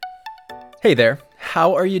Hey there,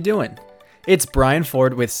 how are you doing? It's Brian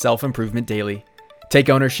Ford with Self Improvement Daily. Take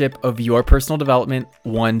ownership of your personal development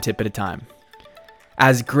one tip at a time.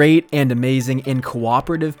 As great and amazing and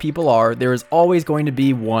cooperative people are, there is always going to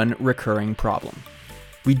be one recurring problem.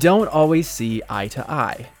 We don't always see eye to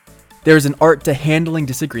eye. There is an art to handling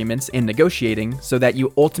disagreements and negotiating so that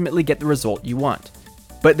you ultimately get the result you want.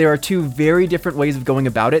 But there are two very different ways of going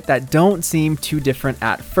about it that don't seem too different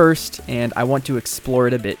at first, and I want to explore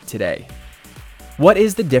it a bit today. What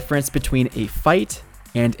is the difference between a fight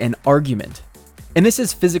and an argument? And this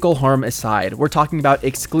is physical harm aside, we're talking about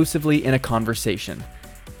exclusively in a conversation.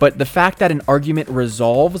 But the fact that an argument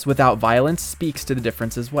resolves without violence speaks to the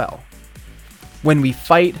difference as well. When we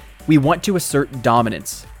fight, we want to assert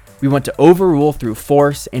dominance. We want to overrule through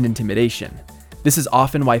force and intimidation. This is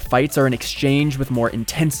often why fights are an exchange with more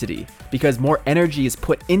intensity, because more energy is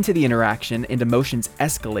put into the interaction and emotions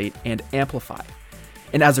escalate and amplify.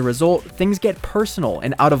 And as a result, things get personal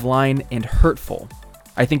and out of line and hurtful.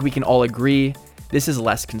 I think we can all agree this is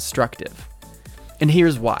less constructive. And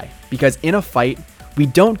here's why. Because in a fight, we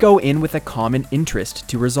don't go in with a common interest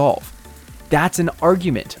to resolve. That's an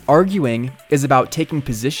argument. Arguing is about taking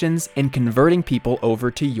positions and converting people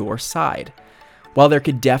over to your side. While there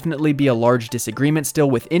could definitely be a large disagreement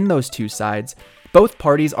still within those two sides, both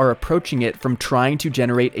parties are approaching it from trying to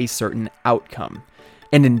generate a certain outcome.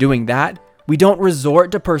 And in doing that, we don't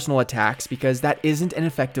resort to personal attacks because that isn't an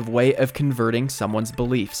effective way of converting someone's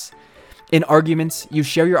beliefs. In arguments, you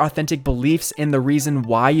share your authentic beliefs and the reason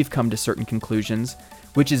why you've come to certain conclusions,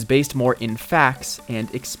 which is based more in facts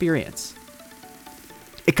and experience.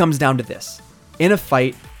 It comes down to this. In a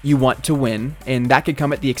fight, you want to win, and that could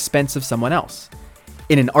come at the expense of someone else.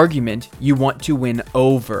 In an argument, you want to win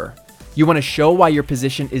over. You want to show why your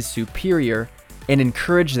position is superior and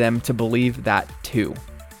encourage them to believe that too.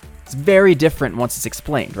 It's very different once it's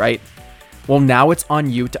explained, right? Well, now it's on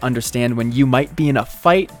you to understand when you might be in a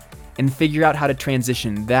fight and figure out how to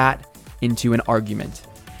transition that into an argument.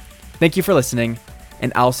 Thank you for listening,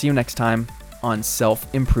 and I'll see you next time on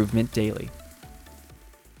Self Improvement Daily.